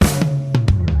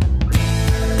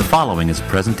following is a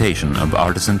presentation of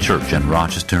Artisan Church in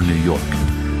Rochester, New York.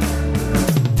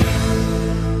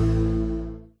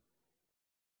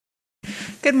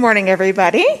 Good morning,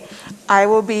 everybody. I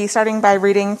will be starting by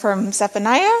reading from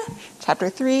Zephaniah, chapter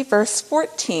 3, verse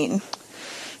 14.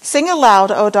 Sing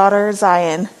aloud, O daughter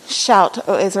Zion. Shout,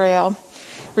 O Israel.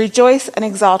 Rejoice and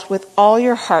exult with all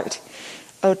your heart,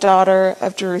 O daughter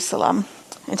of Jerusalem.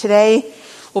 And today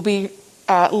we'll be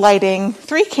lighting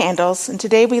 3 candles. And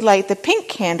today we light the pink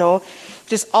candle,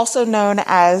 which is also known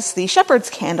as the shepherd's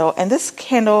candle. And this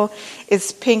candle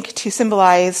is pink to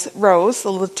symbolize rose,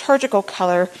 the liturgical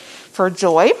color for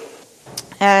joy.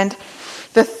 And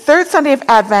the third Sunday of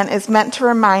Advent is meant to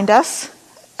remind us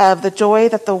of the joy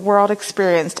that the world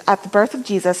experienced at the birth of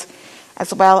Jesus,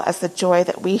 as well as the joy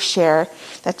that we share,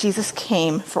 that Jesus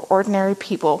came for ordinary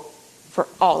people, for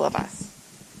all of us.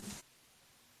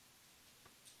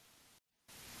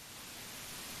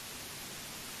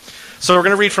 So we're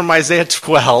going to read from Isaiah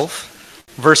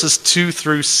 12, verses 2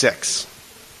 through 6.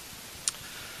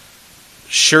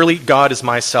 Surely God is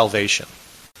my salvation.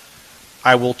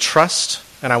 I will trust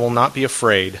and I will not be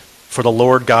afraid, for the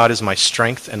Lord God is my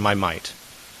strength and my might.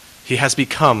 He has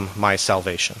become my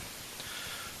salvation.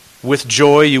 With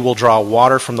joy you will draw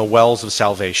water from the wells of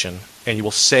salvation, and you will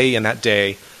say in that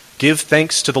day, give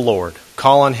thanks to the Lord,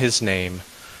 call on his name,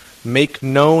 make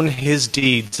known his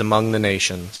deeds among the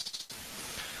nations.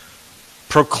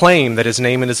 Proclaim that his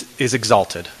name is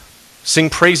exalted. Sing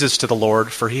praises to the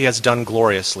Lord, for he has done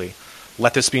gloriously.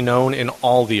 Let this be known in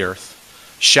all the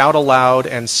earth. Shout aloud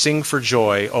and sing for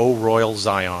joy, O royal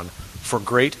Zion, for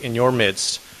great in your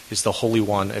midst is the Holy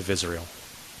One of Israel.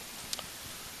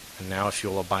 And now, if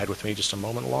you'll abide with me just a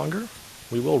moment longer,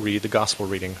 we will read the gospel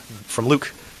reading from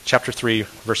Luke chapter 3,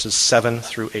 verses 7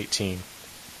 through 18.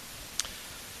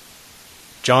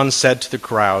 John said to the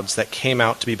crowds that came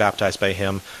out to be baptized by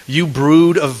him, you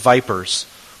brood of vipers,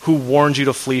 who warned you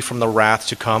to flee from the wrath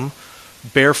to come?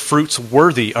 Bear fruits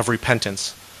worthy of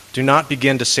repentance. Do not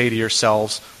begin to say to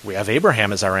yourselves, we have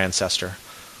Abraham as our ancestor.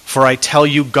 For I tell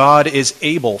you, God is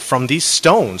able from these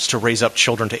stones to raise up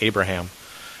children to Abraham.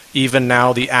 Even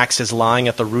now the axe is lying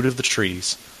at the root of the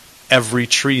trees. Every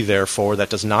tree, therefore,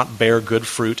 that does not bear good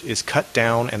fruit is cut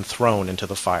down and thrown into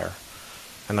the fire.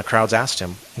 And the crowds asked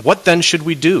him, what then should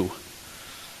we do?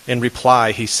 In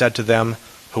reply, he said to them,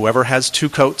 whoever has 2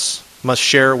 coats must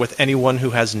share with anyone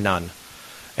who has none,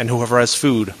 and whoever has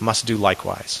food must do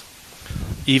likewise.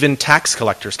 Even tax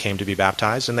collectors came to be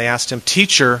baptized, and they asked him,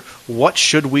 teacher, what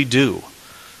should we do?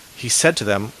 He said to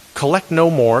them, collect no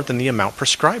more than the amount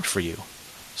prescribed for you.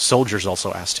 Soldiers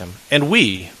also asked him, and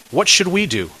we, what should we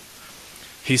do?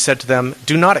 He said to them,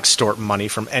 do not extort money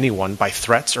from anyone by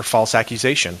threats or false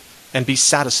accusation, and be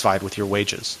satisfied with your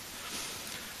wages.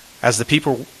 As the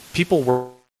people were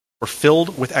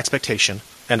filled with expectation,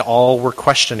 and all were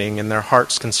questioning in their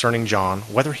hearts concerning John,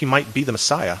 whether he might be the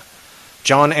Messiah,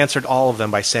 John answered all of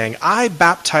them by saying, I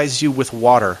baptize you with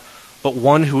water, but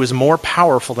one who is more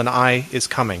powerful than I is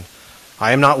coming.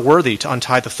 I am not worthy to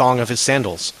untie the thong of his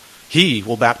sandals. He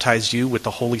will baptize you with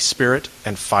the Holy Spirit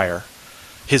and fire.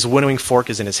 His winnowing fork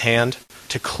is in his hand,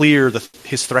 to clear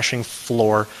his threshing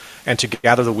floor and to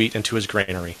gather the wheat into his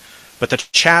granary. But the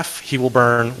chaff he will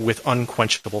burn with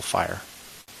unquenchable fire.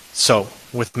 So,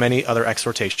 with many other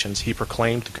exhortations, he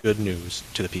proclaimed the good news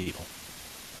to the people.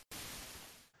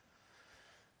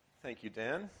 Thank you,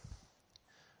 Dan.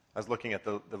 I was looking at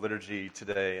the liturgy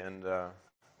today and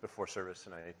before service,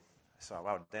 and I saw,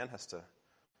 wow, Dan has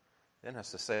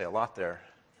to say a lot there.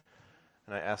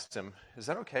 And I asked him, is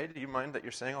that okay? Do you mind that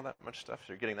you're saying all that much stuff?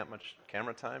 You're getting that much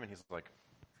camera time? And he's like,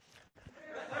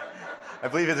 I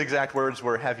believe his exact words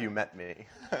were, have you met me?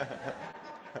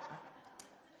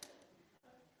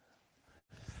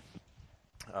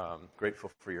 Grateful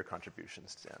for your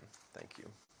contributions, Dan. Thank you.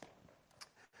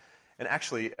 And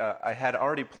actually, I had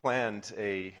already planned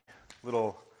a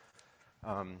little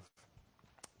kind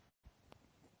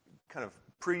of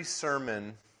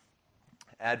pre-sermon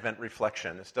Advent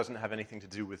reflection. This doesn't have anything to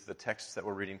do with the texts that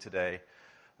we're reading today,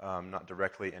 not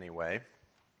directly anyway.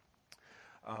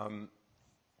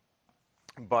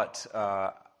 But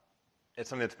it's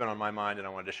something that's been on my mind, and I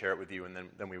wanted to share it with you, and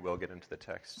then we will get into the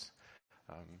texts.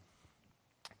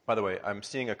 By the way, I'm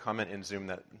seeing a comment in Zoom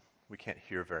that we can't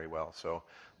hear very well, so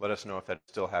let us know if that's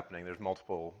still happening. There's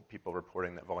multiple people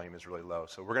reporting that volume is really low,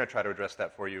 so we're going to try to address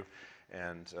that for you,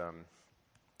 and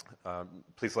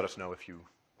please let us know if you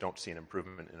don't see an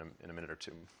improvement in a minute or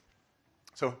two.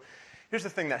 So here's the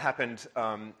thing that happened,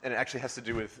 and it actually has to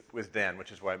do with Dan,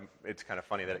 which is why it's kind of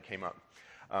funny that it came up.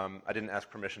 I didn't ask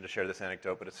permission to share this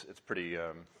anecdote, but it's pretty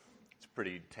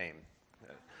tame.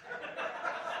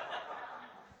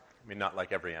 I mean, not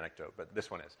like every anecdote, but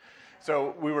this one is.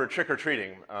 So we were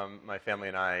trick-or-treating, my family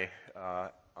and I,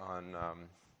 on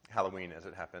Halloween, as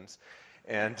it happens.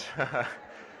 And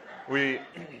we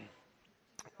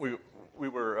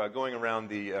were going around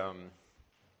the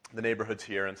neighborhoods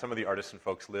here, and some of the artisan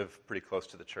folks live pretty close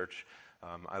to the church.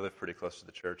 I live pretty close to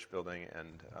the church building,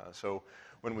 and so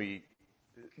when we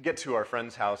get to our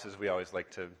friends' houses, we always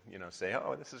like to, say,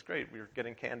 "Oh, this is great. We're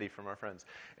getting candy from our friends."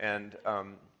 And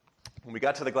when we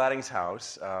got to the Gladding's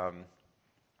house,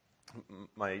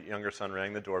 my younger son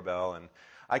rang the doorbell, and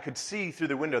I could see through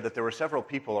the window that there were several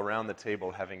people around the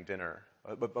table having dinner.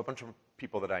 A bunch of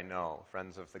people that I know,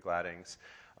 friends of the Gladdings,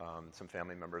 some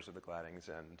family members of the Gladdings,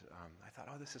 and I thought,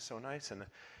 "Oh, this is so nice." And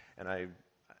I,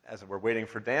 as we're waiting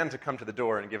for Dan to come to the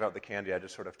door and give out the candy, I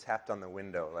just sort of tapped on the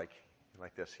window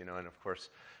like this, and of course,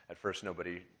 at first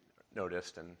nobody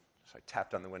noticed, and so I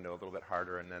tapped on the window a little bit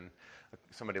harder, and then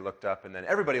somebody looked up, and then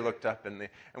everybody looked up, and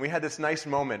we had this nice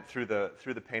moment through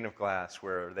the pane of glass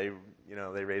where they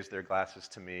raised their glasses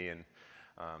to me, and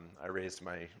I raised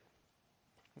my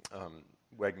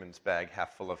Wegmans bag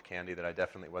half full of candy that I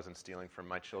definitely wasn't stealing from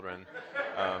my children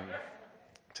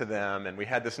to them, and we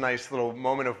had this nice little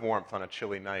moment of warmth on a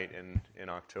chilly night in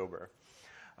October.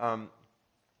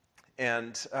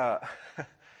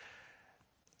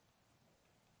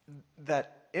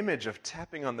 That image of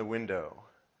tapping on the window,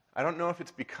 I don't know if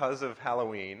it's because of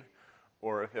Halloween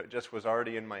or if it just was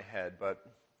already in my head, but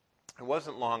it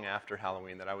wasn't long after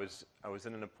Halloween that I was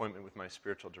in an appointment with my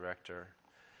spiritual director,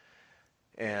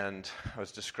 and I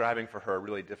was describing for her a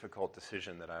really difficult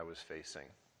decision that I was facing.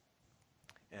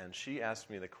 And she asked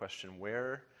me the question,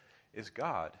 where is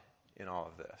God in all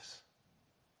of this?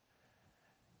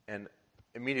 And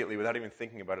immediately, without even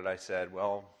thinking about it, I said,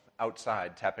 well,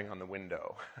 outside, tapping on the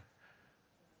window.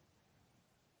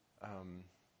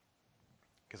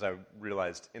 Because I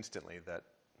realized instantly that,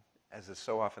 as is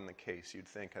so often the case, you'd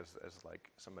think as like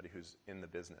somebody who's in the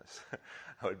business,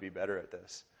 I would be better at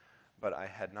this. But I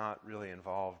had not really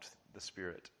involved the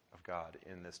Spirit of God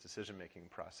in this decision-making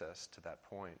process to that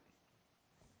point.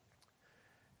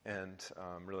 And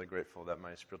I'm really grateful that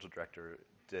my spiritual director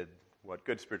did what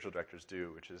good spiritual directors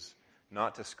do, which is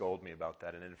not to scold me about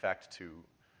that, and in fact to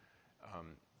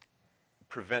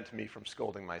prevent me from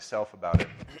scolding myself about it.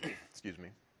 Excuse me.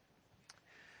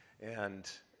 And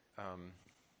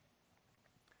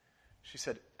she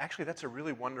said, "Actually, that's a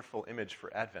really wonderful image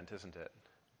for Advent, isn't it?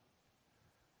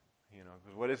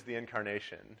 Because what is the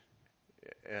incarnation?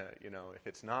 If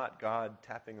it's not God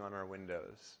tapping on our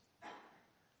windows,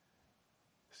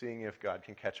 seeing if God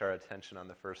can catch our attention on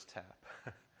the first tap,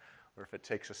 or if it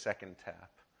takes a second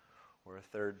tap, or a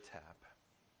third tap."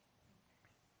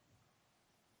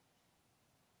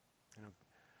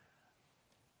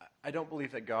 I don't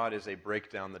believe that God is a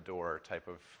break-down-the-door type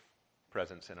of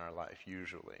presence in our life,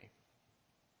 usually.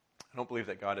 I don't believe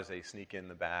that God is a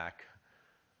sneak-in-the-back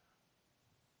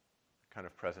kind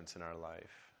of presence in our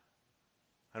life.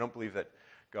 I don't believe that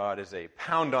God is a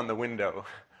pound-on-the-window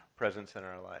presence in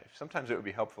our life. Sometimes it would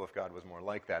be helpful if God was more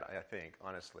like that, I think,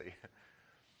 honestly.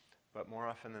 But more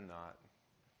often than not,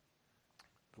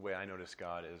 the way I notice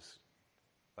God is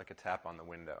like a tap on the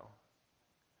window.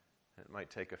 It might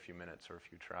take a few minutes or a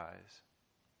few tries.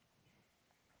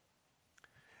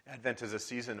 Advent is a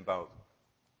season about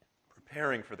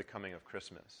preparing for the coming of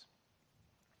Christmas,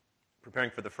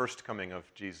 preparing for the first coming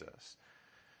of Jesus.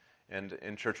 And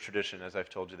in church tradition, as I've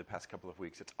told you the past couple of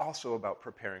weeks, it's also about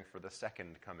preparing for the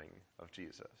second coming of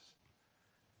Jesus.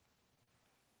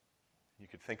 You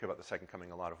could think about the second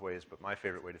coming a lot of ways, but my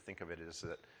favorite way to think of it is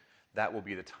that will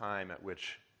be the time at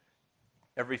which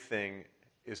everything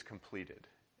is completed.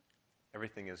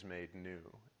 Everything is made new,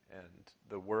 and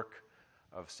the work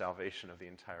of salvation of the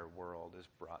entire world is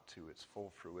brought to its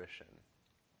full fruition.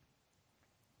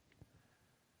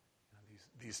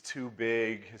 These two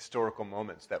big historical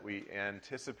moments that we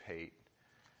anticipate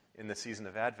in the season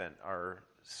of Advent are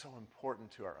so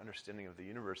important to our understanding of the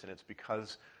universe, and it's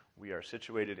because we are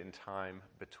situated in time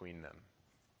between them.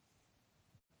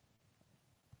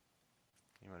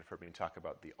 You might have heard me talk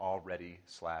about the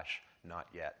already/not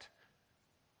yet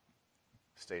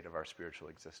state of our spiritual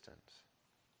existence.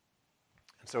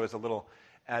 And so as a little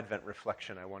Advent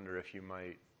reflection, I wonder if you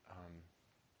might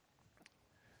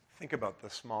think about the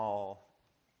small,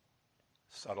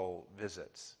 subtle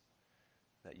visits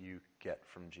that you get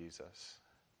from Jesus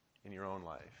in your own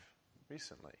life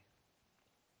recently.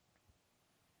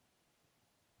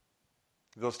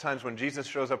 Those times when Jesus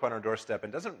shows up on our doorstep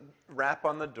and doesn't rap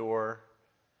on the door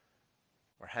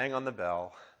or hang on the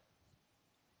bell,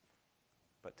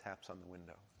 but taps on the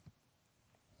window.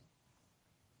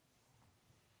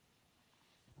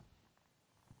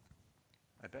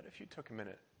 bet if you took a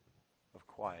minute of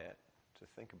quiet to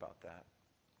think about that,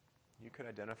 you could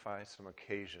identify some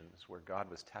occasions where God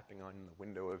was tapping on the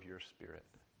window of your spirit,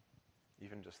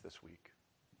 even just this week.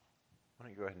 Why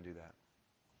don't you go ahead and do that?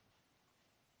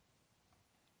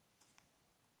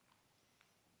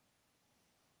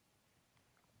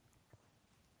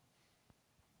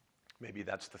 Maybe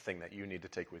that's the thing that you need to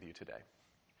take with you today.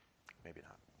 Maybe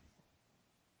not.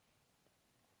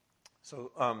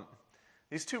 So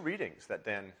these two readings that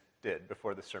Dan did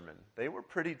before the sermon, they were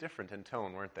pretty different in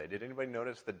tone, weren't they? Did anybody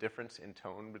notice the difference in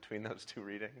tone between those two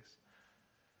readings?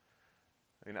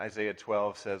 I mean, Isaiah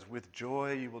 12 says, "With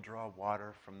joy you will draw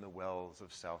water from the wells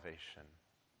of salvation."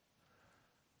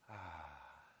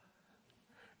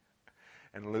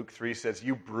 And Luke 3 says,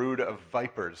 "You brood of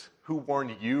vipers, who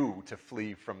warned you to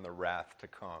flee from the wrath to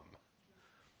come?"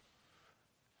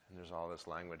 And there's all this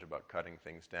language about cutting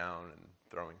things down and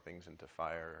throwing things into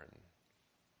fire. And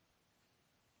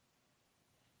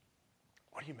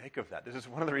what do you make of that? This is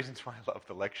one of the reasons why I love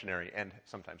the lectionary and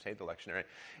sometimes hate the lectionary,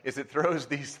 is it throws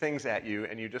these things at you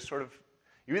and you just sort of,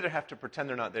 you either have to pretend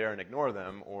they're not there and ignore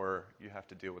them, or you have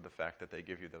to deal with the fact that they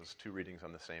give you those two readings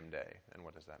on the same day. And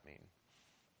what does that mean?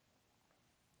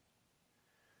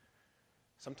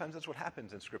 Sometimes that's what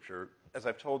happens in Scripture. As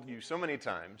I've told you so many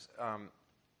times,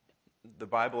 the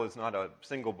Bible is not a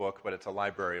single book, but it's a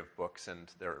library of books,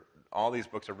 and all these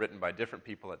books are written by different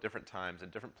people at different times in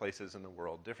different places in the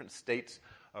world, different states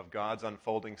of God's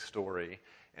unfolding story,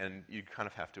 and you kind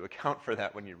of have to account for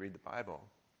that when you read the Bible.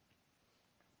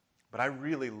 But I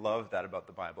really love that about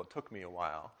the Bible. It took me a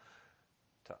while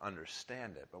to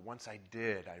understand it, but once I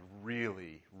did, I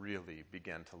really, really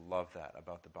began to love that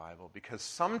about the Bible, because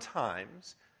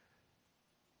sometimes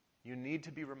you need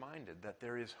to be reminded that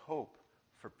there is hope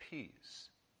for peace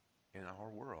in our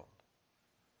world.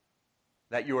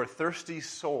 That your thirsty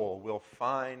soul will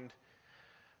find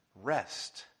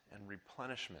rest and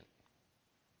replenishment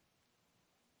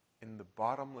in the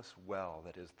bottomless well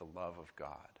that is the love of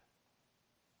God.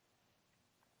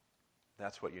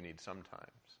 That's what you need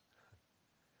sometimes.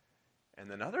 And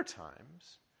then other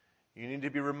times, you need to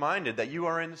be reminded that you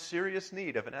are in serious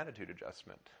need of an attitude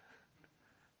adjustment.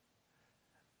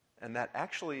 And that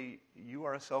actually you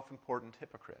are a self-important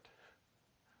hypocrite,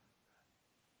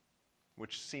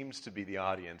 which seems to be the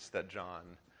audience that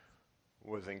John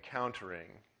was encountering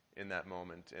in that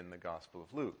moment in the Gospel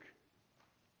of Luke.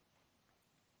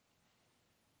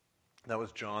 That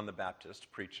was John the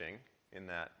Baptist preaching in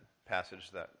that passage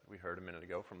that we heard a minute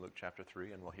ago from Luke chapter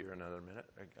 3, and we'll hear another minute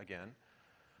again.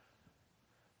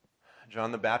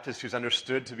 John the Baptist, who's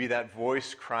understood to be that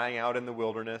voice crying out in the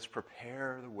wilderness,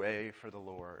 "Prepare the way for the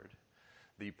Lord,"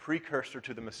 the precursor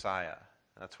to the Messiah.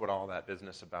 That's what all that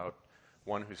business about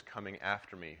one who's coming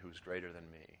after me, who's greater than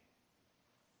me.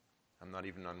 I'm not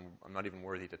even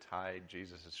worthy to tie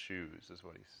Jesus' shoes, is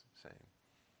what he's saying.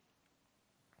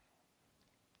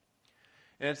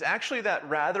 And it's actually that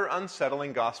rather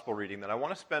unsettling gospel reading that I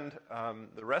want to spend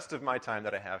the rest of my time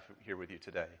that I have here with you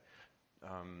today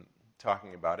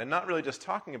talking about. And not really just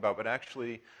talking about, but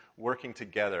actually working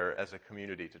together as a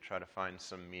community to try to find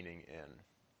some meaning in.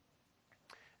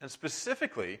 And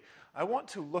specifically, I want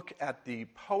to look at the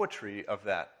poetry of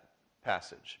that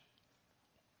passage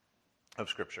of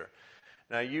Scripture.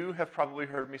 Now, you have probably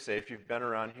heard me say, if you've been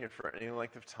around here for any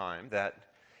length of time, that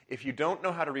if you don't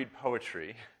know how to read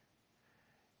poetry,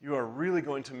 you are really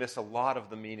going to miss a lot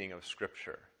of the meaning of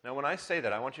Scripture. Now, when I say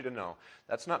that, I want you to know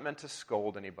that's not meant to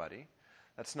scold anybody.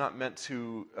 That's not meant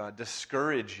to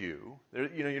discourage you.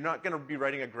 You're not going to be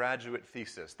writing a graduate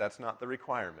thesis. That's not the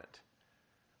requirement.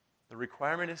 The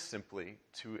requirement is simply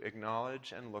to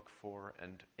acknowledge and look for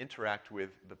and interact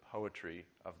with the poetry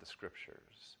of the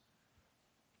Scriptures.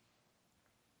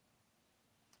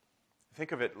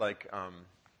 Think of it like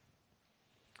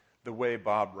the way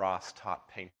Bob Ross taught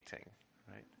painting,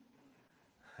 right?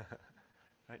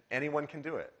 Right? Anyone can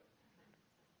do it.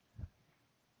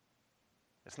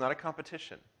 It's not a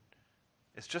competition.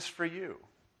 It's just for you.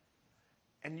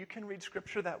 And you can read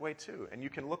Scripture that way too. And you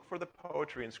can look for the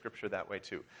poetry in Scripture that way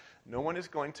too. No one is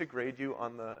going to grade you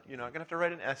on you're not going to have to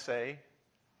write an essay,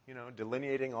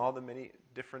 delineating all the many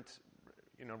different,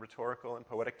 rhetorical and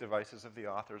poetic devices of the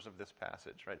authors of this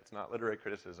passage, right? It's not literary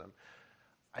criticism.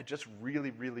 I just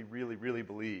really, really, really, really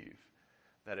believe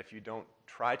that if you don't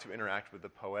try to interact with the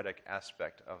poetic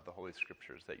aspect of the Holy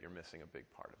Scriptures, that you're missing a big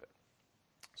part of it.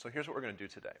 So here's what we're going to do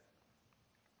today.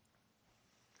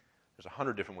 There's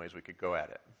 100 different ways we could go at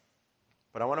it.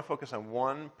 But I want to focus on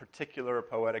one particular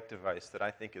poetic device that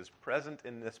I think is present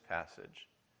in this passage.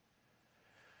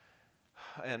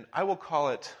 And I will call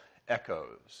it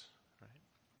echoes. Right?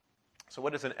 So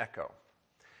what is an echo?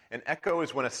 An echo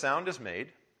is when a sound is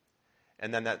made,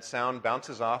 and then that sound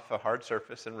bounces off a hard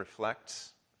surface and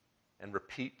reflects and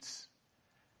repeats.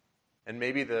 And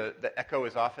maybe the echo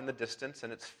is off in the distance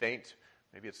and it's faint.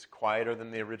 Maybe it's quieter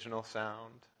than the original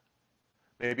sound.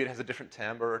 Maybe it has a different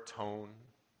timbre or tone.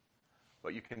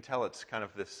 But you can tell it's kind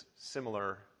of this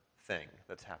similar thing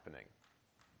that's happening.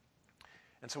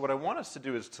 And so what I want us to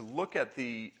do is to look at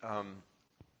the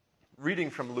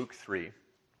reading from Luke 3,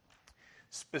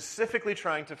 specifically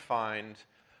trying to find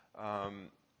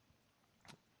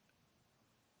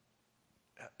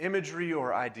imagery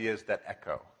or ideas that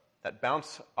echo, that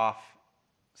bounce off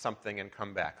something and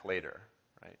come back later,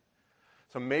 right?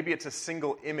 So maybe it's a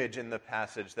single image in the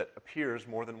passage that appears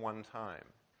more than one time.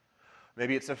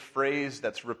 Maybe it's a phrase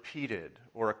that's repeated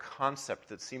or a concept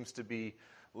that seems to be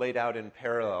laid out in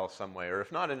parallel some way, or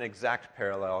if not an exact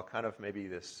parallel, kind of maybe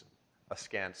this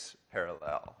askance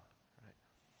parallel. Right?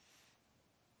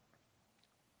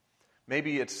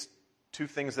 Maybe it's two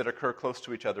things that occur close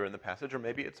to each other in the passage, or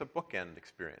maybe it's a bookend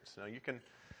experience. Now, you can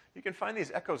find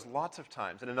these echoes lots of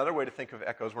times. And another way to think of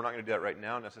echoes, we're not going to do that right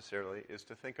now necessarily, is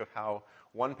to think of how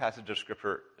one passage of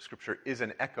Scripture is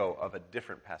an echo of a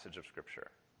different passage of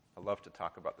Scripture. I love to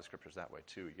talk about the Scriptures that way,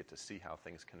 too. You get to see how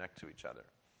things connect to each other.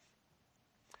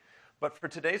 But for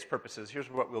today's purposes, here's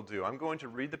what we'll do. I'm going to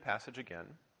read the passage again,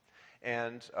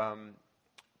 and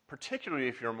particularly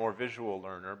if you're a more visual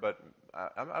learner, but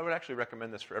I would actually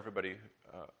recommend this for everybody.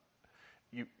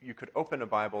 You could open a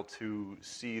Bible to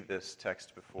see this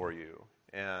text before you.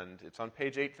 And it's on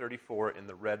page 834 in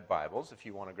the red Bibles. If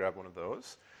you want to grab one of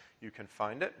those, you can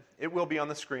find it. It will be on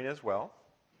the screen as well.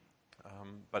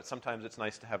 But sometimes it's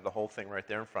nice to have the whole thing right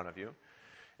there in front of you.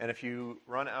 And if you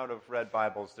run out of red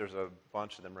Bibles, there's a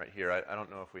bunch of them right here. I don't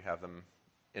know if we have them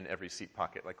in every seat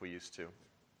pocket like we used to.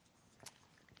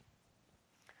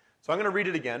 So I'm going to read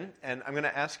it again, and I'm going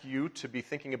to ask you to be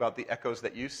thinking about the echoes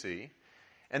that you see.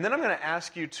 And then I'm going to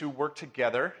ask you to work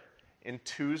together in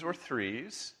twos or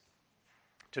threes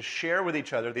to share with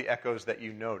each other the echoes that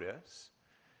you notice.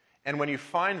 And when you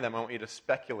find them, I want you to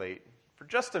speculate for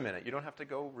just a minute. You don't have to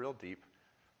go real deep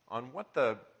on what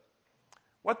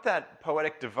that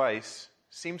poetic device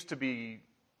seems to be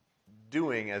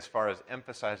doing as far as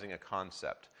emphasizing a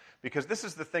concept. Because this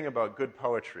is the thing about good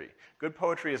poetry. Good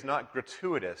poetry is not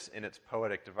gratuitous in its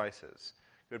poetic devices.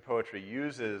 Good poetry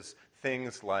uses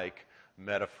things like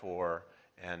metaphor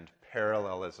and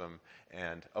parallelism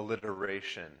and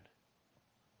alliteration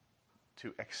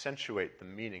to accentuate the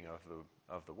meaning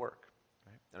of the work.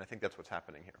 Right? And I think that's what's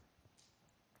happening here.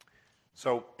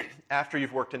 So after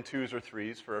you've worked in twos or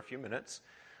threes for a few minutes,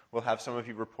 we'll have some of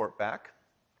you report back.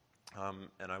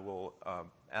 And I will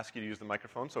ask you to use the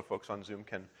microphone so folks on Zoom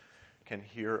can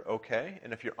hear okay.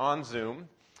 And if you're on Zoom,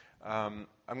 I'm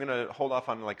going to hold off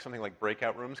on something like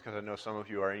breakout rooms because I know some of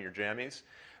you are in your jammies.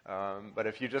 But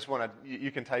if you just want to,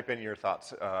 you can type in your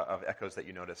thoughts of echoes that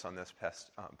you notice on this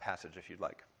passage if you'd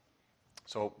like.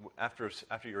 So after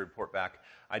you report back,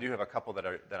 I do have a couple that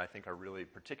I think are really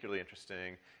particularly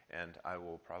interesting, and I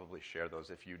will probably share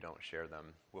those if you don't share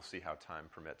them. We'll see how time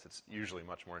permits. It's usually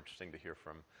much more interesting to hear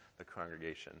from the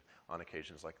congregation on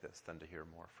occasions like this than to hear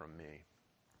more from me.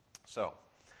 So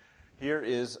here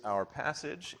is our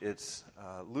passage. It's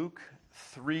Luke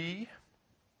 3.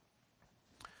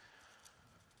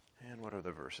 And what are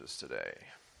the verses today?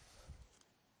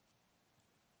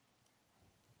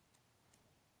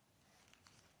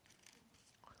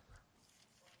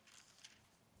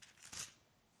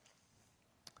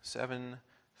 Seven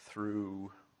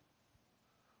through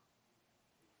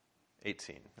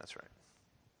 18. That's right.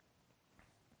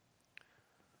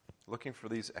 Looking for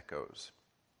these echoes.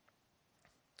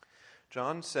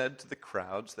 John said to the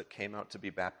crowds that came out to be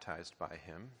baptized by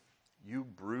him, "You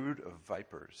brood of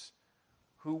vipers,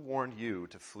 who warned you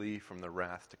to flee from the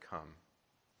wrath to come?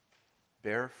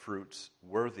 Bear fruits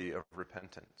worthy of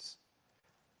repentance.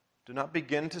 Do not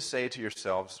begin to say to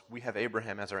yourselves, 'We have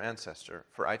Abraham as our ancestor,'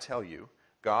 for I tell you,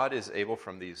 God is able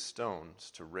from these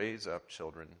stones to raise up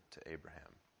children to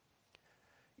Abraham.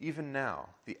 Even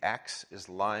now, the axe is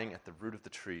lying at the root of the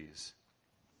trees.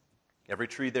 Every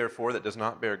tree, therefore, that does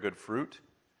not bear good fruit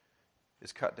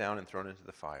is cut down and thrown into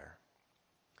the fire."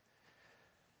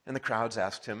 And the crowds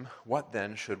asked him, "What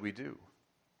then should we do?"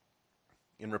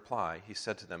 In reply, he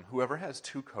said to them, "Whoever has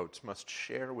 2 coats must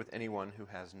share with anyone who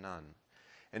has none,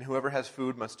 and whoever has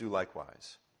food must do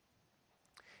likewise."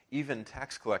 Even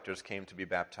tax collectors came to be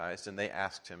baptized, and they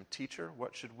asked him, "Teacher,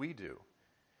 what should we do?"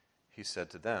 He said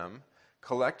to them,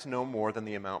 "Collect no more than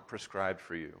the amount prescribed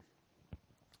for you."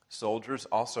 Soldiers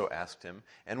also asked him,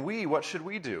 "And we, what should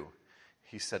we do?"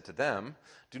 he said to them,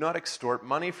 "Do not extort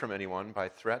money from anyone by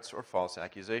threats or false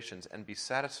accusations, and be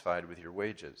satisfied with your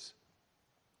wages."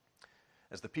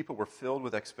 As the people were filled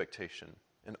with expectation,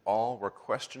 and all were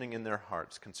questioning in their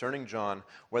hearts concerning John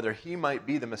whether he might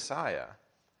be the Messiah,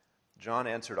 John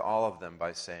answered all of them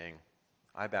by saying,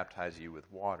 "I baptize you with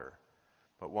water,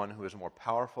 but one who is more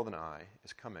powerful than I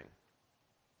is coming.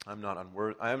 I am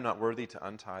not worthy to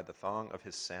untie the thong of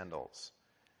his sandals.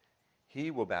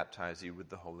 He will baptize you with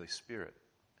the Holy Spirit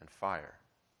and fire.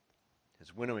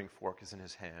 His winnowing fork is in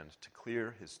his hand to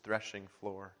clear his threshing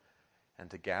floor and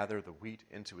to gather the wheat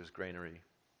into his granary,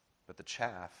 but the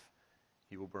chaff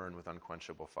he will burn with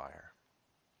unquenchable fire."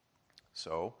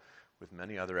 So, with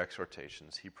many other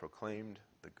exhortations, he proclaimed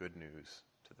the good news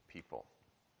to the people.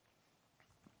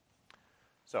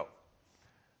 So,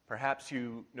 perhaps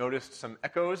you noticed some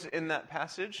echoes in that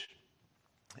passage,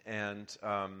 and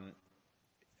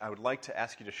I would like to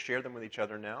ask you to share them with each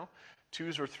other now.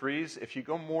 2s or 3s. If you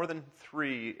go more than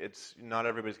 3, it's not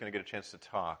everybody's going to get a chance to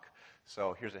talk.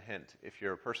 So here's a hint. If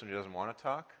you're a person who doesn't want to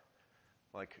talk,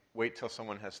 wait till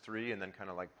someone has 3 and then kind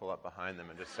of pull up behind them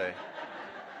and just say,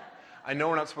 "I know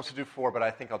we're not supposed to do 4, but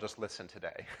I think I'll just listen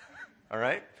today." All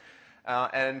right?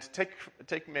 And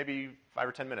take maybe 5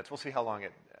 or 10 minutes. We'll see how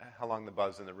long the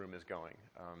buzz in the room is going.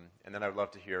 And then I would love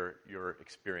to hear your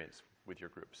experience with your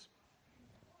groups.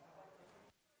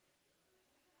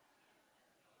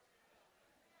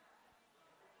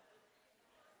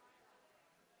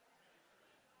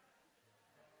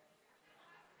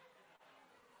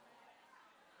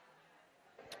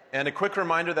 And a quick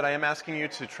reminder that I am asking you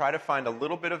to try to find a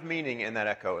little bit of meaning in that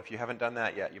echo. If you haven't done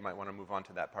that yet, you might want to move on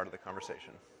to that part of the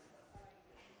conversation.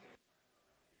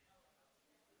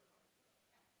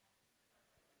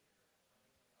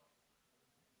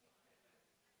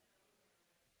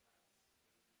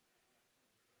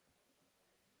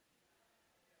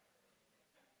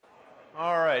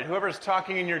 All right, whoever's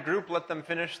talking in your group, let them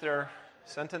finish their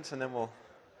sentence, and then we'll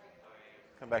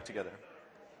come back together.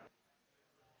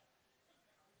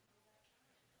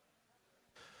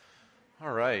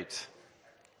 All right.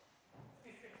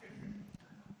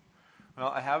 Well,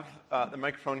 I have the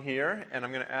microphone here, and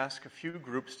I'm going to ask a few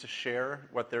groups to share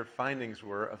what their findings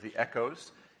were of the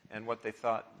echoes and what they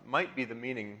thought might be the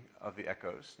meaning of the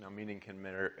echoes. Now, meaning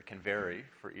can vary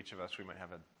for each of us. We might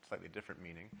have a slightly different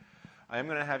meaning. I am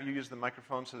going to have you use the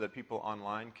microphone so that people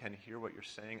online can hear what you're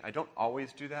saying. I don't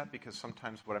always do that because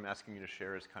sometimes what I'm asking you to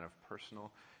share is kind of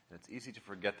personal, and it's easy to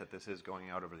forget that this is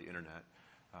going out over the internet.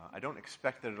 I don't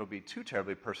expect that it'll be too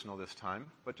terribly personal this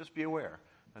time, but just be aware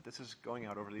that this is going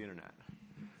out over the internet.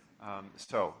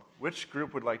 So, which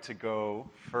group would like to go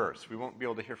first? We won't be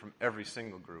able to hear from every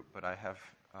single group, but I have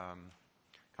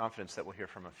confidence that we'll hear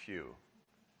from a few.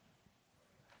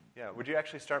 Yeah, would you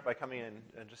actually start by coming in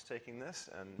and just taking this,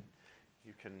 and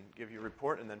you can give your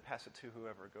report and then pass it to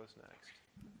whoever goes next.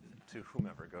 To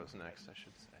whomever goes next, I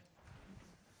should say.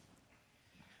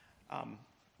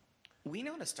 We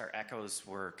noticed our echoes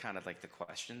were kind of like the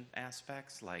question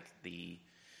aspects, like the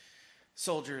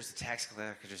soldiers, the tax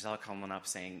collectors, all coming up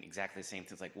saying exactly the same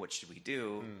things, like, what should we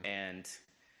do? And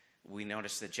we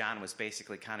noticed that John was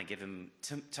basically kind of giving,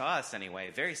 to us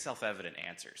anyway, very self-evident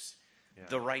answers. Yeah.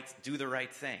 Do the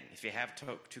right thing. If you have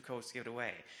 2 coats, give it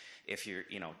away. If you're,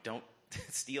 don't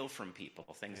steal from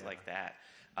people, things like that.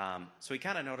 So we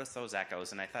kind of noticed those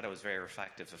echoes, and I thought it was very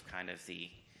reflective of kind of the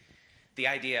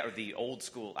idea, or the old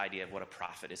school idea of what a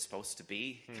prophet is supposed to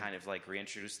be, kind of like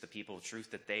reintroduce the people of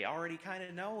truth that they already kind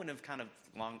of know and have kind of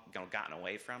long gotten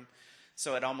away from.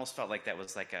 So it almost felt like that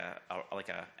was like a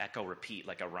echo repeat,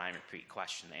 like a rhyme repeat,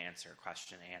 question answer,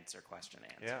 question answer, question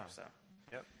answer. Yeah. So.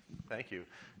 Yep. Thank you.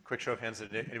 Quick show of hands.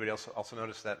 Did anybody else also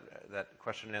notice that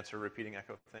question and answer repeating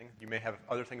echo thing? You may have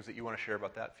other things that you want to share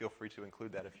about that. Feel free to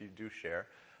include that if you do share.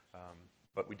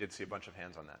 But we did see a bunch of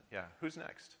hands on that. Yeah. Who's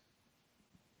next?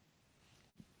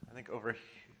 I think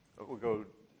we'll go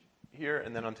here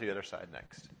and then onto the other side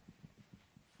next.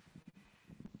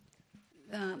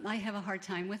 I have a hard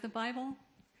time with the Bible.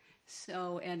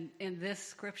 So, and this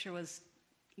scripture was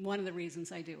one of the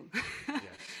reasons I do. Yes.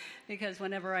 Because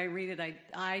whenever I read it,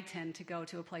 I tend to go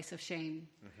to a place of shame.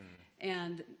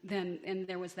 Mm-hmm. And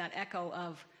there was that echo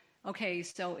of, okay,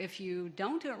 so if you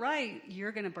don't do it right,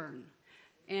 you're going to burn.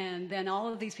 And then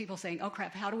all of these people saying, oh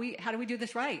crap, how do we do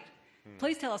this right?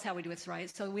 Please tell us how we do this right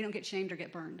so we don't get shamed or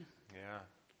get burned.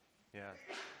 Yeah.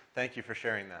 Thank you for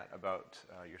sharing that about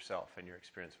yourself and your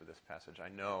experience with this passage. I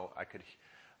know I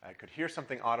could hear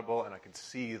something audible, and I could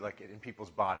see in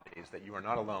people's bodies that you are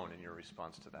not alone in your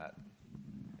response to that,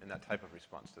 in that type of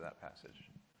response to that passage.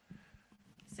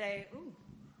 Say, ooh.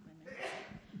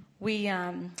 we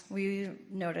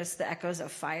noticed the echoes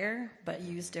of fire, but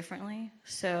used differently.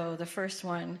 So the first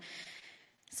one,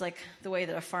 it's like the way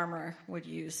that a farmer would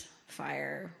use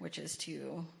fire, which is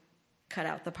to cut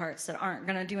out the parts that aren't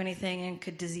going to do anything and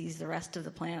could disease the rest of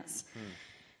the plants,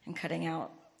 and cutting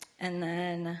out. And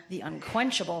then the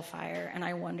unquenchable fire, and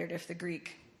I wondered if the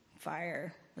Greek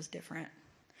fire was different.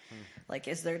 Like,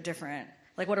 is there different,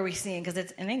 like, what are we seeing? Because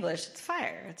it's in English, it's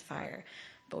fire.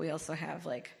 But we also have,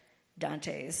 like,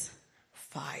 Dante's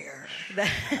fire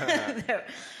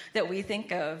that we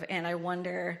think of. And I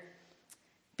wonder,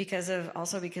 because of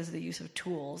the use of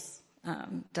tools,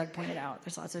 Doug pointed out,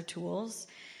 there's lots of tools.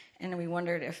 And we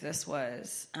wondered if this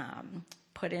was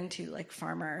put into, like,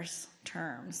 farmers'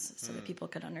 terms so that people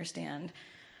could understand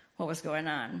what was going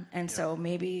on. And so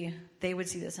maybe they would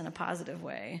see this in a positive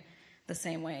way, the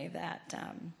same way that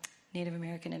Native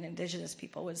American and indigenous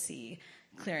people would see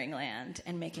clearing land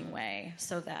and making way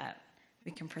so that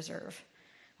we can preserve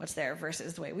what's there,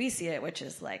 versus the way we see it, which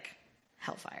is like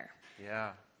hellfire.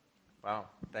 Yeah. Wow.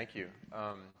 Thank you.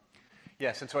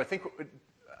 Yes, and so I think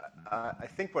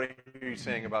what I hear you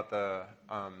saying about the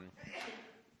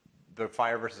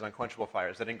fire versus unquenchable fire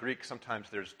is that in Greek sometimes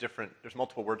there's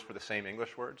multiple words for the same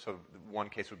English word. So one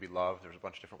case would be love. There's a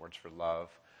bunch of different words for love.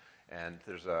 And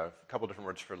there's a couple different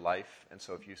words for life. And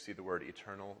so if you see the word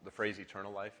eternal, the phrase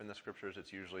eternal life in the scriptures,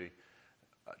 it's usually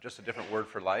just a different word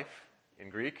for life in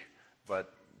Greek.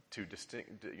 But to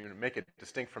make it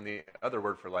distinct from the other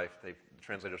word for life, the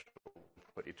translators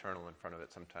put eternal in front of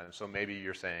it sometimes. So maybe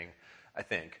you're saying, I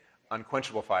think,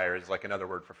 unquenchable fire is like another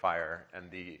word for fire,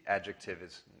 and the adjective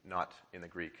is not in the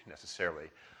Greek necessarily.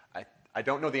 I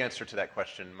don't know the answer to that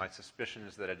question. My suspicion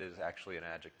is that it is actually an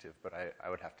adjective, but I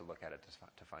would have to look at it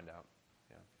to find out.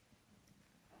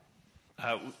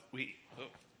 Yeah. We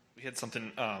had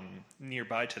something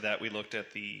nearby to that. We looked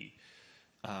at the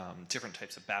different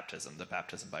types of baptism, the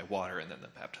baptism by water and then the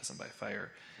baptism by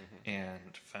fire,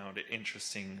 and found it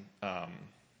interesting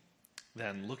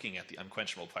then looking at the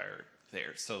unquenchable fire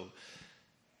there. So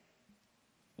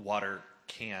water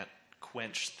can't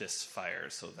quench this fire,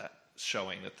 so that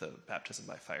showing that the baptism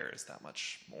by fire is that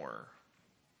much more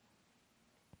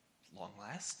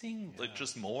long-lasting, like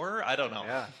just more? I don't know.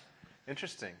 Yeah,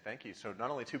 interesting. Thank you. So not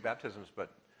only two baptisms,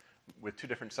 but with two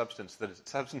different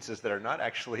substances that are not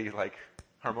actually like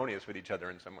harmonious with each other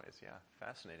in some ways. Yeah,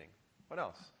 fascinating. What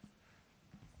else?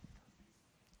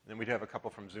 And then we do have a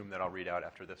couple from Zoom that I'll read out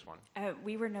after this one.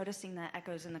 We were noticing the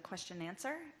echoes in the question and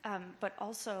answer, but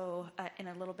also in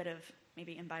a little bit of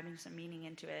maybe imbibing some meaning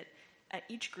into it.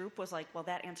 Each group was like, well,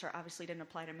 that answer obviously didn't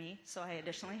apply to me, so I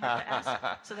additionally have to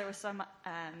ask. So there was some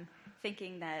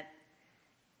thinking that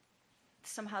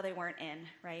somehow they weren't in,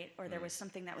 right? Or there was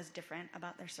something that was different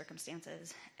about their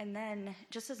circumstances. And then,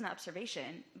 just as an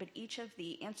observation, but each of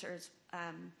the answers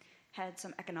had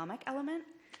some economic element.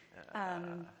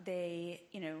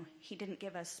 He didn't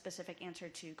give a specific answer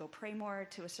to go pray more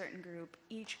to a certain group.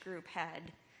 Each group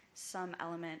had some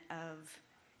element of,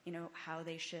 how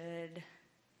they should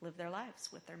live their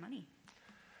lives with their money.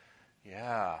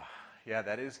 Yeah,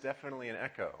 that is definitely an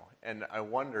echo. And I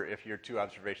wonder if your two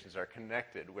observations are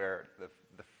connected, where the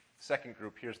second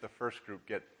group hears the first group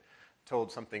get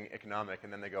told something economic,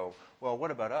 and then they go, well, what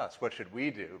about us? What should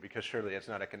we do? Because surely it's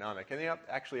not economic. And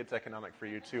actually it's economic for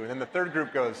you too. And then the third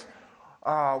group goes,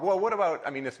 well, what about,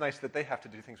 it's nice that they have to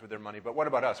do things with their money, but what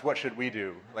about us? What should we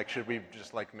do? Like, should we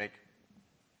just make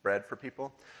bread for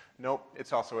people? Nope,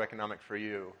 it's also economic for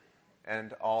you.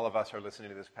 And all of us are listening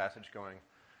to this passage going,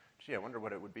 gee, I wonder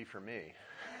what it would be for me.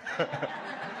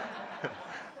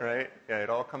 Right? Yeah, it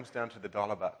all comes down to the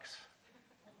dollar bucks.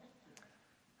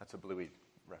 That's a Bluey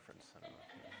reference. I don't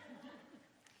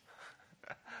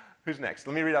know. Who's next?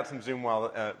 Let me read out some Zoom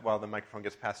while the microphone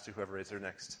gets passed to whoever raised their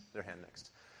hand next.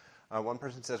 One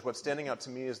person says, what's standing out to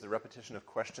me is the repetition of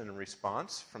question and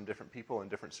response from different people in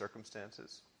different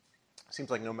circumstances.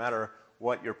 Seems like no matter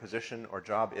what your position or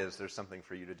job is, there's something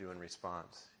for you to do in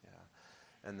response. Yeah.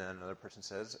 And then another person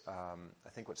says, I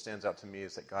think what stands out to me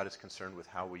is that God is concerned with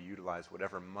how we utilize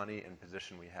whatever money and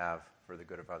position we have for the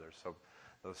good of others. So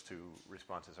those two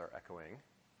responses are echoing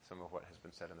some of what has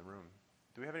been said in the room.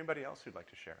 Do we have anybody else who'd like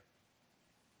to share?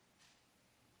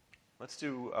 Let's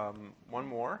do one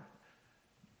more.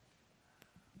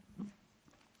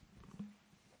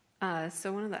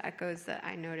 So one of the echoes that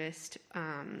I noticed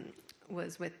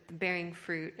was with bearing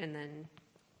fruit, and then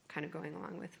kind of going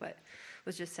along with what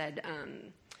was just said,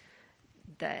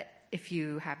 that if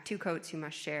you have two coats, you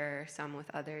must share some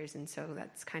with others. And so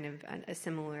that's kind of a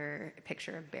similar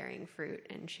picture of bearing fruit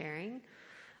and sharing.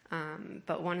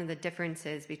 But one of the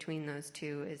differences between those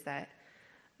two is that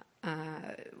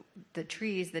the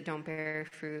trees that don't bear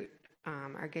fruit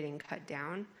are getting cut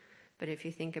down. But if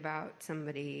you think about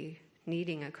somebody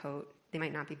needing a coat, they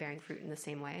might not be bearing fruit in the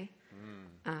same way.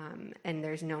 And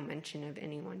there's no mention of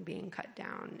anyone being cut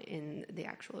down in the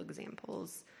actual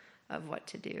examples of what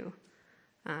to do.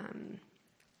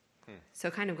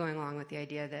 So kind of going along with the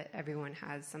idea that everyone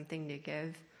has something to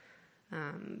give,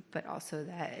 but also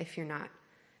that if you're not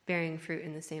bearing fruit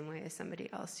in the same way as somebody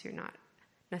else, you're not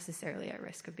necessarily at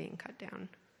risk of being cut down.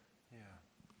 Yeah.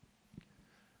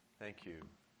 Thank you.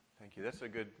 That's a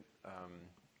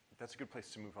good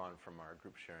place to move on from our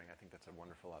group sharing. I think that's a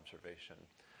wonderful observation.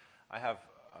 I have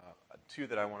two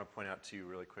that I want to point out to you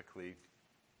really quickly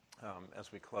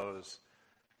as we close.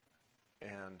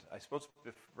 And I suppose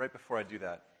right before I do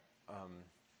that,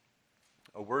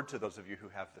 a word to those of you who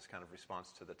have this kind of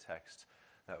response to the text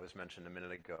that was mentioned a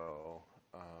minute ago.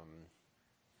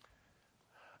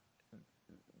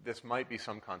 This might be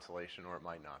some consolation or it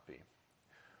might not be.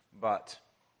 But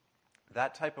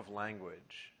that type of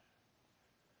language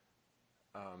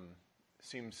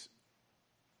seems,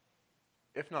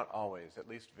 if not always, at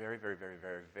least very, very, very,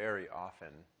 very, very often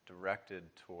directed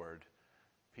toward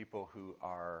people who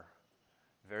are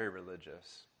very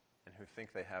religious and who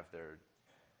think they have their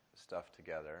stuff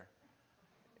together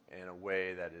in a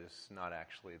way that is not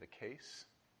actually the case.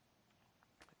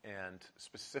 And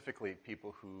specifically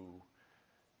people who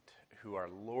are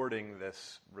lording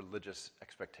this religious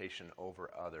expectation over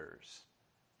others.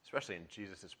 Especially in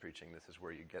Jesus' preaching, this is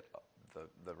where you get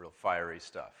the real fiery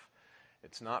stuff.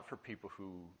 It's not for people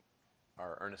who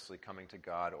are earnestly coming to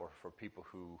God, or for people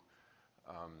who,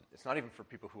 it's not even for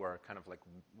people who are kind of like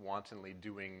wantonly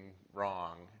doing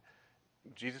wrong.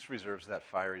 Jesus reserves that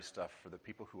fiery stuff for the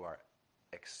people who are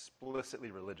explicitly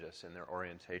religious in their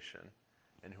orientation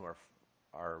and who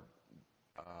are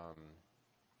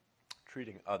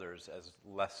treating others as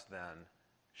less than,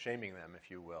 shaming them,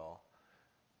 if you will,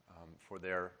 for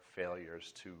their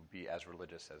failures to be as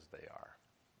religious as they are.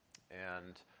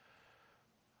 And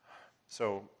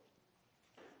so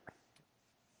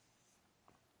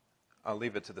I'll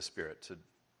leave it to the Spirit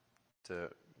to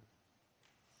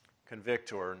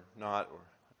convict or not, or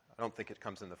I don't think it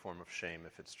comes in the form of shame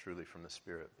if it's truly from the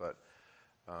Spirit, but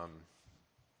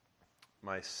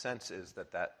my sense is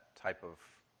that type of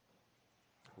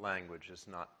language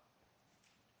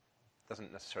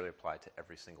doesn't necessarily apply to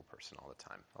every single person all the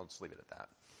time. I'll just leave it at that.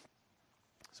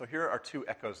 So here are two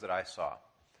echoes that I saw,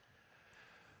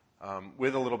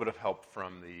 with a little bit of help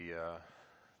from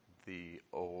the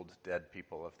old dead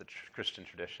people of the Christian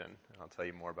tradition. And I'll tell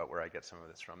you more about where I get some of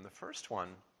this from. The first one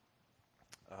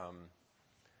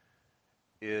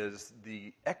is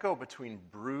the echo between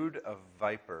brood of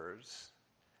vipers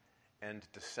and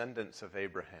descendants of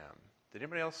Abraham. Did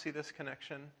anybody else see this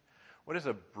connection? What is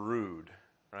a brood,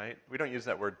 right? We don't use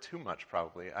that word too much,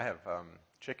 probably. I have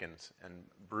chickens, and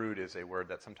brood is a word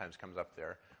that sometimes comes up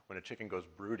there. When a chicken goes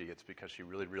broody, it's because she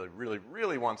really, really, really,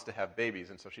 really wants to have babies,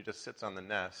 and so she just sits on the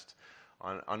nest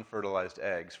on unfertilized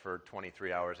eggs for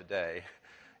 23 hours a day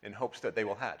in hopes that they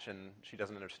will hatch. And she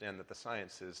doesn't understand that the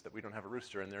science is that we don't have a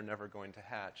rooster, and they're never going to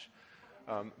hatch.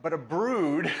 But a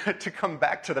brood, to come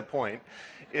back to the point,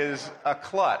 is a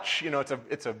clutch.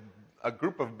 It's a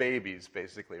group of babies,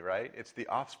 basically, right? It's the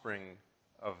offspring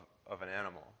of an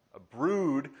animal. A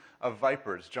brood of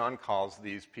vipers, John calls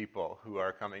these people who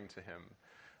are coming to him,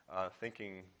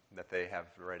 thinking that they have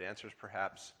the right answers,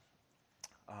 perhaps.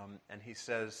 And he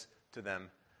says to them,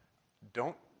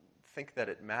 don't think that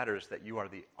it matters that you are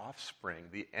the offspring.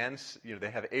 They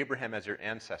have Abraham as your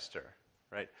ancestor,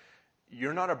 right?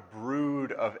 You're not a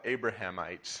brood of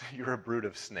Abrahamites. You're a brood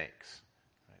of snakes.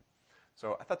 Right?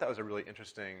 So I thought that was a really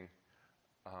interesting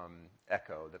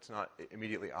echo that's not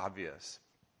immediately obvious.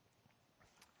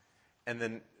 And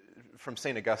then from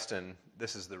St. Augustine,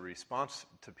 this is the response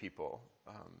to people.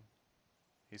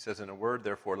 He says, in a word,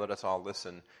 therefore, let us all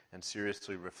listen and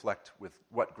seriously reflect with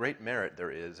what great merit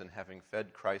there is in having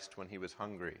fed Christ when he was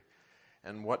hungry,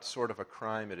 and what sort of a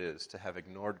crime it is to have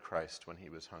ignored Christ when he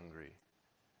was hungry.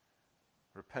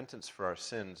 Repentance for our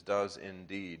sins does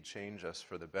indeed change us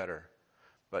for the better,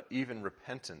 but even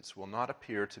repentance will not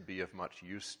appear to be of much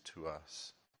use to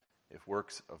us if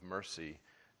works of mercy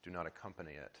do not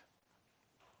accompany it.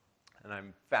 And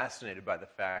I'm fascinated by the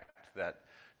fact that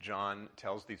John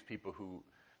tells these people who,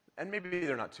 and maybe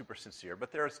they're not super sincere,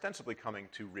 but they're ostensibly coming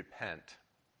to repent.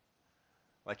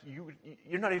 Like,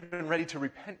 you're not even ready to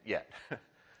repent yet.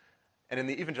 And in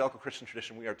the evangelical Christian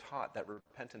tradition, we are taught that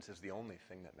repentance is the only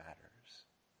thing that matters.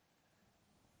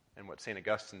 And what St.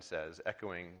 Augustine says,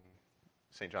 echoing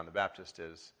St. John the Baptist,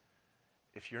 is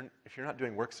if you're not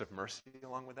doing works of mercy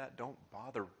along with that, don't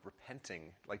bother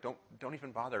repenting. Like, don't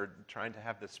even bother trying to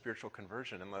have this spiritual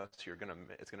conversion unless it's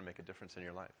going to make a difference in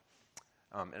your life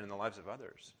and in the lives of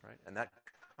others, right? And that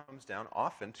comes down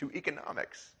often to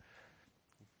economics.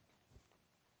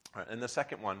 All right, and the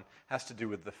second one has to do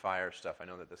with the fire stuff. I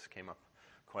know that this came up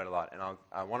quite a lot, and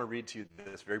I want to read to you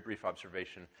this very brief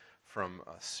observation from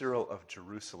Cyril of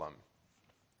Jerusalem,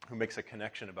 who makes a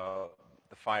connection about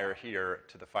the fire here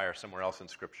to the fire somewhere else in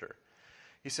Scripture.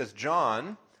 He says,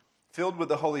 John, filled with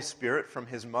the Holy Spirit from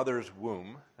his mother's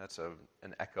womb, that's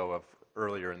an echo of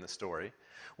earlier in the story,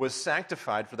 was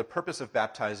sanctified for the purpose of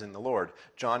baptizing the Lord.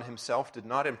 John himself did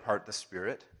not impart the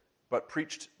Spirit, but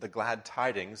preached the glad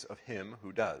tidings of him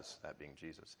who does, that being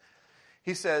Jesus.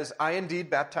 He says, I indeed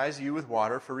baptize you with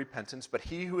water for repentance, but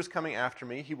he who is coming after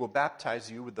me, he will baptize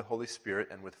you with the Holy Spirit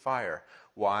and with fire.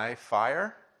 Why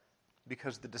fire?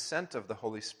 Because the descent of the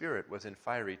Holy Spirit was in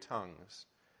fiery tongues.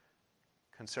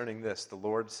 Concerning this, the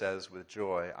Lord says with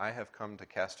joy, I have come to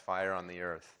cast fire on the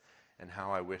earth, and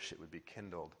how I wish it would be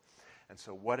kindled. And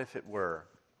so what if it were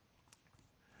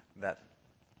that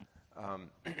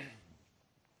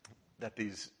that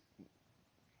these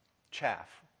chaff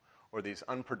or these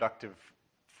unproductive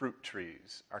fruit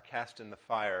trees are cast in the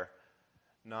fire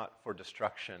not for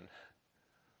destruction,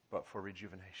 but for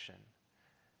rejuvenation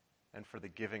and for the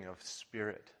giving of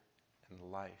spirit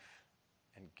and life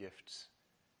and gifts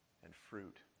and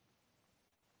fruit.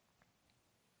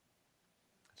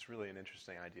 It's really an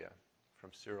interesting idea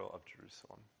from Cyril of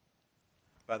Jerusalem.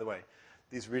 By the way,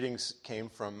 these readings came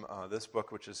from this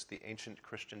book, which is the Ancient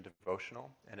Christian Devotional,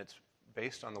 and it's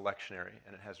based on the lectionary,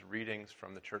 and it has readings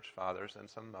from the church fathers and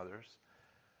some others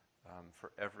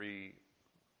for every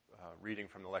reading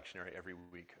from the lectionary every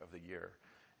week of the year.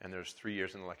 And there's 3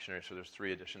 years in the lectionary, so there's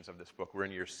 3 editions of this book. We're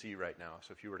in year C right now,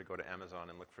 so if you were to go to Amazon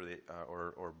and look for the,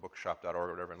 or bookshop.org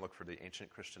or whatever, and look for the Ancient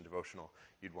Christian Devotional,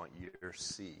 you'd want year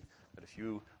C. But if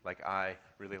you, like I,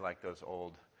 really like those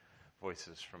old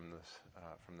voices from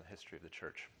the history of the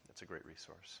church, it's a great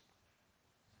resource.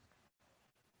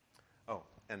 Oh,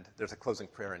 and there's a closing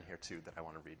prayer in here, too, that I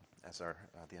want to read as the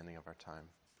ending of our time.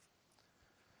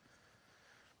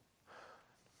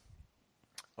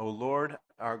 O Lord,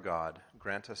 our God,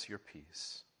 grant us your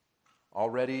peace.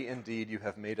 Already, indeed, you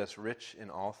have made us rich in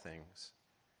all things.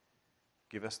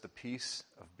 Give us the peace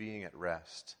of being at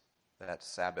rest, that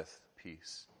Sabbath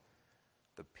peace,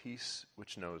 the peace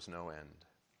which knows no end.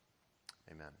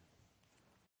 Amen.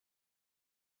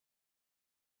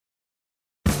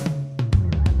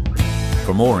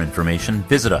 For more information,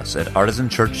 visit us at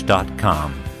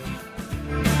artisanchurch.com.